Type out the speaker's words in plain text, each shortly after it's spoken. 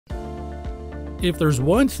If there's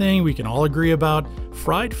one thing we can all agree about,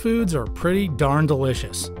 fried foods are pretty darn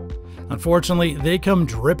delicious. Unfortunately, they come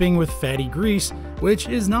dripping with fatty grease, which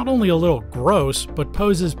is not only a little gross, but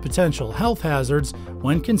poses potential health hazards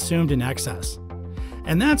when consumed in excess.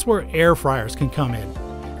 And that's where air fryers can come in.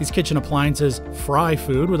 These kitchen appliances fry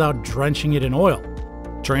food without drenching it in oil,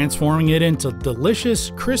 transforming it into delicious,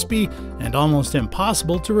 crispy, and almost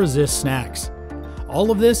impossible to resist snacks. All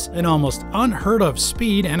of this in almost unheard of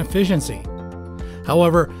speed and efficiency.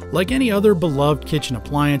 However, like any other beloved kitchen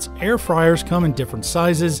appliance, air fryers come in different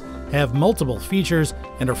sizes, have multiple features,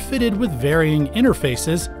 and are fitted with varying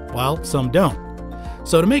interfaces, while some don't.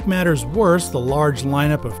 So to make matters worse, the large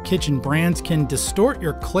lineup of kitchen brands can distort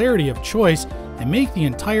your clarity of choice and make the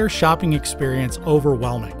entire shopping experience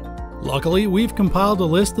overwhelming. Luckily, we've compiled a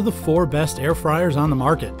list of the 4 best air fryers on the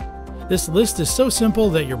market. This list is so simple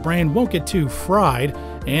that your brain won't get too fried,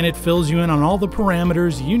 and it fills you in on all the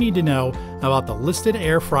parameters you need to know about the listed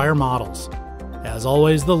air fryer models. As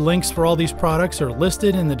always, the links for all these products are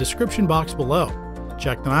listed in the description box below.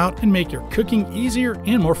 Check them out and make your cooking easier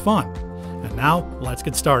and more fun. And now, let's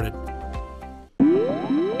get started.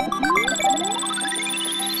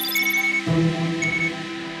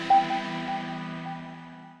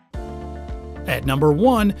 At number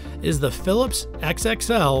 1 is the Philips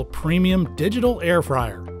XXL Premium Digital Air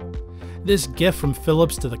Fryer. This gift from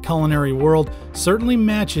Philips to the culinary world certainly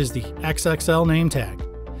matches the XXL name tag.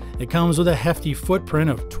 It comes with a hefty footprint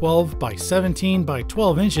of 12 by 17 by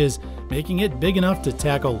 12 inches, making it big enough to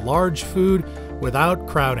tackle large food without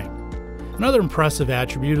crowding. Another impressive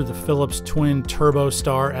attribute of the Philips Twin Turbo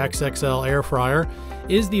Star XXL Air Fryer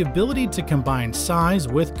is the ability to combine size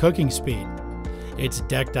with cooking speed. It's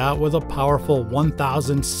decked out with a powerful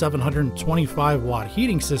 1,725 watt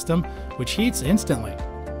heating system, which heats instantly.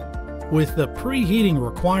 With the preheating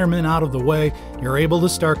requirement out of the way, you're able to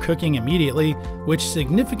start cooking immediately, which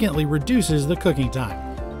significantly reduces the cooking time.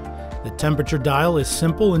 The temperature dial is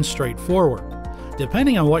simple and straightforward.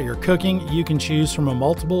 Depending on what you're cooking, you can choose from a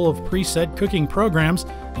multiple of preset cooking programs,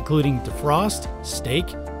 including defrost,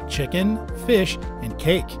 steak, chicken, fish, and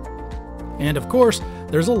cake. And of course,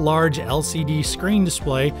 there's a large LCD screen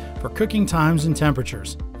display for cooking times and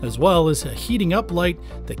temperatures, as well as a heating up light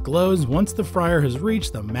that glows once the fryer has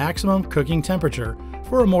reached the maximum cooking temperature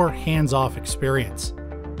for a more hands-off experience.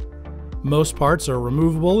 Most parts are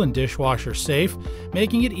removable and dishwasher safe,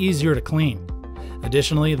 making it easier to clean.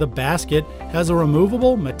 Additionally, the basket has a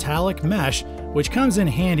removable metallic mesh, which comes in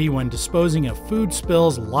handy when disposing of food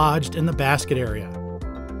spills lodged in the basket area.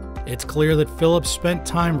 It's clear that Philips spent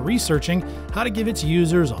time researching how to give its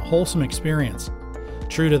users a wholesome experience.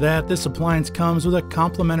 True to that, this appliance comes with a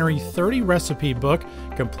complimentary 30 recipe book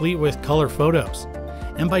complete with color photos.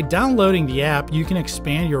 And by downloading the app, you can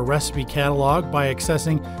expand your recipe catalog by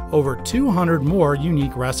accessing over 200 more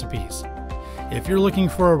unique recipes. If you're looking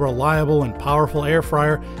for a reliable and powerful air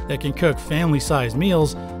fryer that can cook family-sized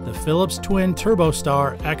meals, the Philips Twin Turbo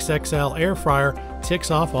Star XXL Air Fryer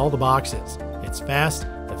ticks off all the boxes. It's fast,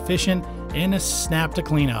 efficient, and a snap to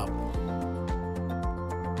clean up.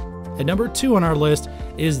 At number 2 on our list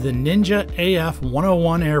is the Ninja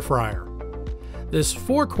AF101 Air Fryer. This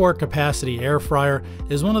 4-quart capacity air fryer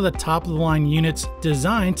is one of the top-of-the-line units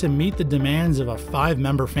designed to meet the demands of a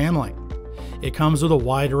 5-member family. It comes with a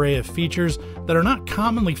wide array of features that are not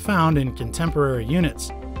commonly found in contemporary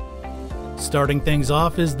units. Starting things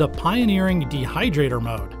off is the pioneering dehydrator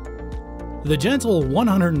mode. The gentle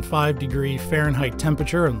 105-degree Fahrenheit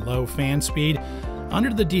temperature and low fan speed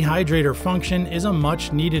under the dehydrator function is a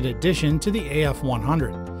much-needed addition to the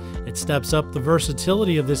AF100. It steps up the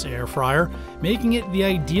versatility of this air fryer, making it the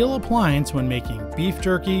ideal appliance when making beef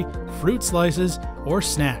jerky, fruit slices, or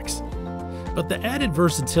snacks. But the added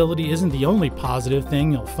versatility isn't the only positive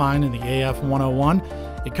thing you'll find in the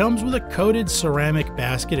AF101. It comes with a coated ceramic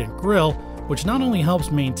basket and grill, which not only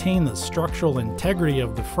helps maintain the structural integrity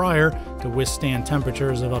of the fryer to withstand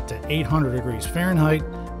temperatures of up to 800 degrees Fahrenheit,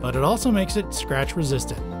 but it also makes it scratch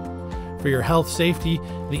resistant. For your health safety,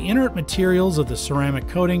 the inert materials of the ceramic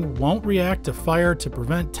coating won't react to fire to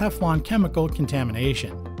prevent Teflon chemical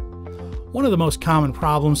contamination. One of the most common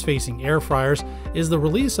problems facing air fryers is the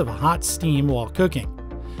release of hot steam while cooking.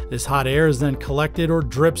 This hot air is then collected or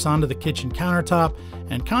drips onto the kitchen countertop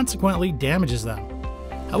and consequently damages them.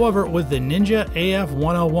 However, with the Ninja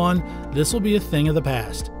AF101, this will be a thing of the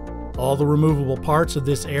past. All the removable parts of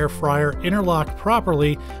this air fryer interlock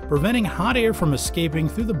properly, preventing hot air from escaping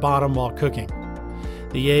through the bottom while cooking.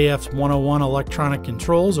 The AF101 electronic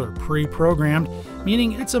controls are pre-programmed,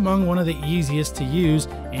 meaning it's among one of the easiest to use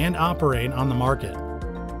and operate on the market.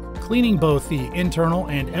 Cleaning both the internal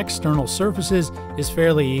and external surfaces is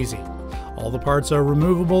fairly easy. All the parts are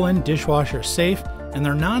removable and dishwasher safe, and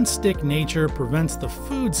their non-stick nature prevents the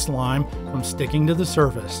food slime from sticking to the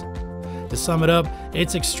surface. To sum it up,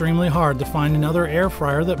 it's extremely hard to find another air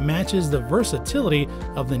fryer that matches the versatility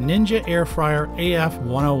of the Ninja Air Fryer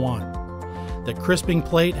AF101. The crisping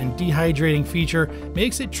plate and dehydrating feature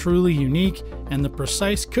makes it truly unique, and the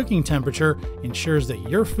precise cooking temperature ensures that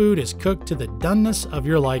your food is cooked to the doneness of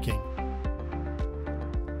your liking.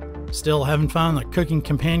 Still haven't found the cooking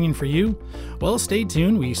companion for you? Well, stay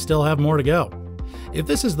tuned, we still have more to go. If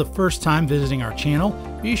this is the first time visiting our channel,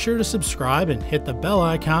 be sure to subscribe and hit the bell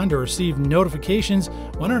icon to receive notifications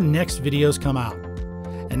when our next videos come out.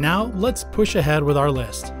 And now, let's push ahead with our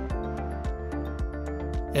list.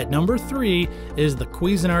 At number 3 is the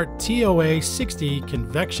Cuisinart TOA 60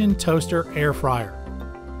 Convection Toaster Air Fryer.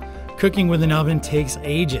 Cooking with an oven takes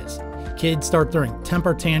ages. Kids start throwing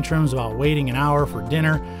temper tantrums while waiting an hour for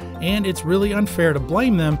dinner, and it's really unfair to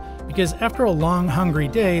blame them because after a long, hungry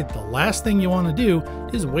day, the last thing you want to do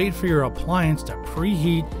is wait for your appliance to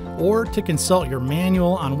preheat or to consult your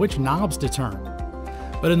manual on which knobs to turn.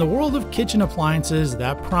 But in the world of kitchen appliances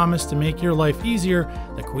that promise to make your life easier,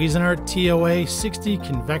 the Cuisinart TOA 60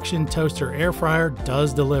 Convection Toaster Air Fryer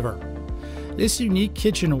does deliver. This unique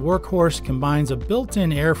kitchen workhorse combines a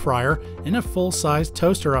built-in air fryer and a full-size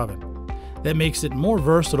toaster oven. That makes it more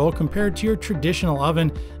versatile compared to your traditional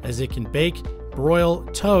oven, as it can bake, broil,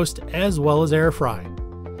 toast, as well as air fry.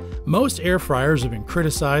 Most air fryers have been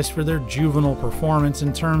criticized for their juvenile performance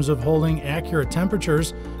in terms of holding accurate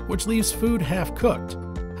temperatures, which leaves food half-cooked.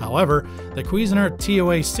 However, the Cuisinart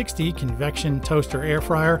TOA 60 Convection Toaster Air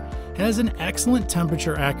Fryer has an excellent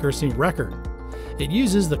temperature accuracy record. It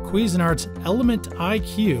uses the Cuisinart's Element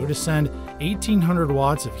IQ to send 1800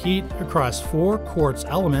 watts of heat across 4 quartz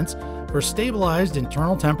elements for stabilized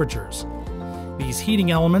internal temperatures. These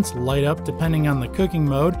heating elements light up depending on the cooking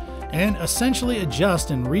mode and essentially adjust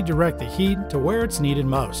and redirect the heat to where it's needed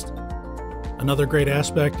most. Another great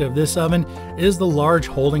aspect of this oven is the large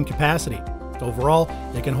holding capacity. Overall,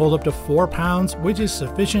 it can hold up to 4 pounds, which is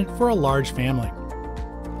sufficient for a large family.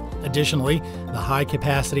 Additionally, the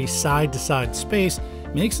high-capacity side-to-side space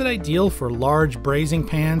makes it ideal for large braising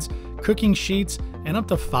pans, cooking sheets, and up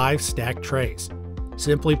to 5 stacked trays.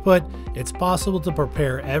 Simply put, it's possible to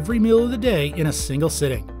prepare every meal of the day in a single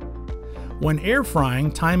sitting. When air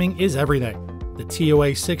frying, timing is everything. The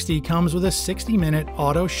TOA 60 comes with a 60-minute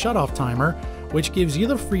auto shutoff timer, which gives you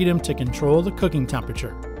the freedom to control the cooking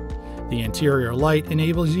temperature. The interior light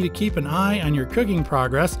enables you to keep an eye on your cooking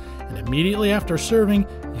progress, and immediately after serving,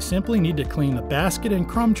 you simply need to clean the basket and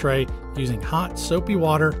crumb tray using hot, soapy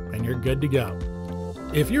water, and you're good to go.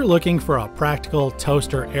 If you're looking for a practical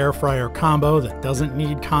toaster air fryer combo that doesn't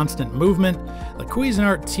need constant movement, the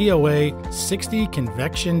Cuisinart TOA 60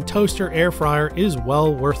 Convection Toaster Air Fryer is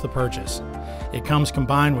well worth the purchase. It comes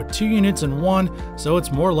combined with 2 units in one, so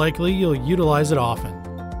it's more likely you'll utilize it often.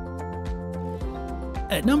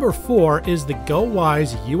 At number 4 is the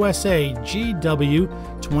GoWise USA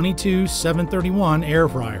GW22731 Air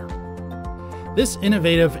Fryer. This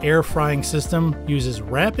innovative air frying system uses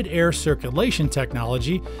rapid air circulation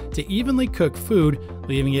technology to evenly cook food,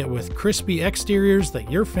 leaving it with crispy exteriors that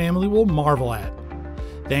your family will marvel at.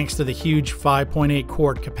 Thanks to the huge 5.8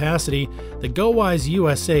 quart capacity, the GoWise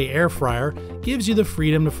USA Air Fryer gives you the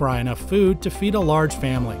freedom to fry enough food to feed a large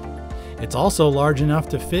family. It's also large enough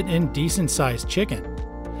to fit in decent-sized chicken.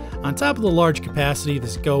 On top of the large capacity,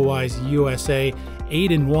 this GoWise USA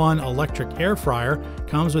 8-in-1 electric air fryer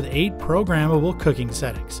comes with 8 programmable cooking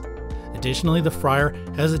settings. Additionally, the fryer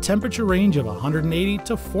has a temperature range of 180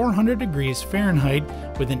 to 400 degrees Fahrenheit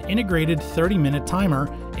with an integrated 30-minute timer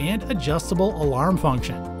and adjustable alarm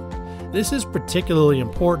function. This is particularly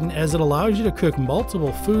important as it allows you to cook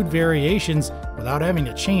multiple food variations without having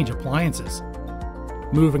to change appliances.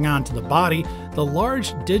 Moving on to the body, the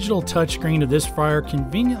large digital touchscreen of this fryer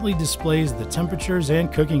conveniently displays the temperatures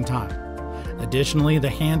and cooking time. Additionally, the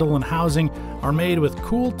handle and housing are made with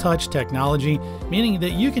Cool Touch technology, meaning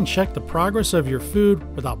that you can check the progress of your food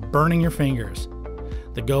without burning your fingers.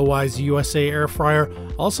 The GoWise USA Air Fryer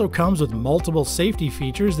also comes with multiple safety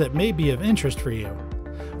features that may be of interest for you.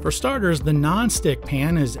 For starters, the non-stick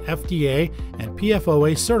pan is FDA and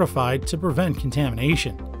PFOA certified to prevent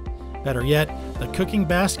contamination. Better yet, the cooking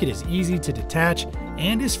basket is easy to detach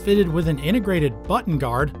and is fitted with an integrated button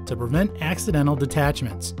guard to prevent accidental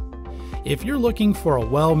detachments. If you're looking for a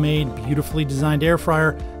well-made, beautifully designed air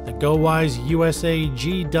fryer, the GoWise USA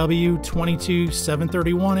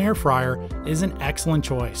GW22731 Air Fryer is an excellent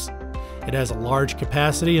choice. It has a large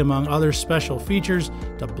capacity among other special features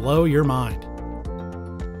to blow your mind.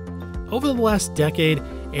 Over the last decade,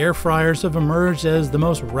 Air fryers have emerged as the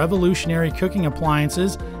most revolutionary cooking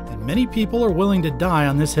appliances, and many people are willing to die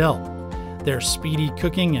on this hill. Their speedy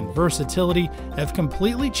cooking and versatility have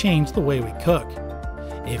completely changed the way we cook.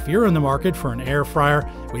 If you're in the market for an air fryer,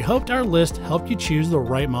 we hoped our list helped you choose the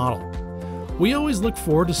right model. We always look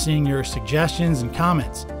forward to seeing your suggestions and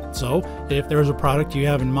comments, so if there's a product you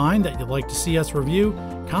have in mind that you'd like to see us review,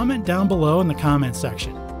 comment down below in the comments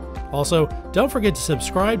section. Also, don't forget to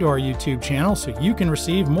subscribe to our YouTube channel so you can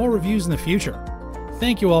receive more reviews in the future.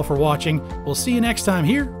 Thank you all for watching. We'll see you next time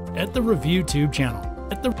here at the ReviewTube channel.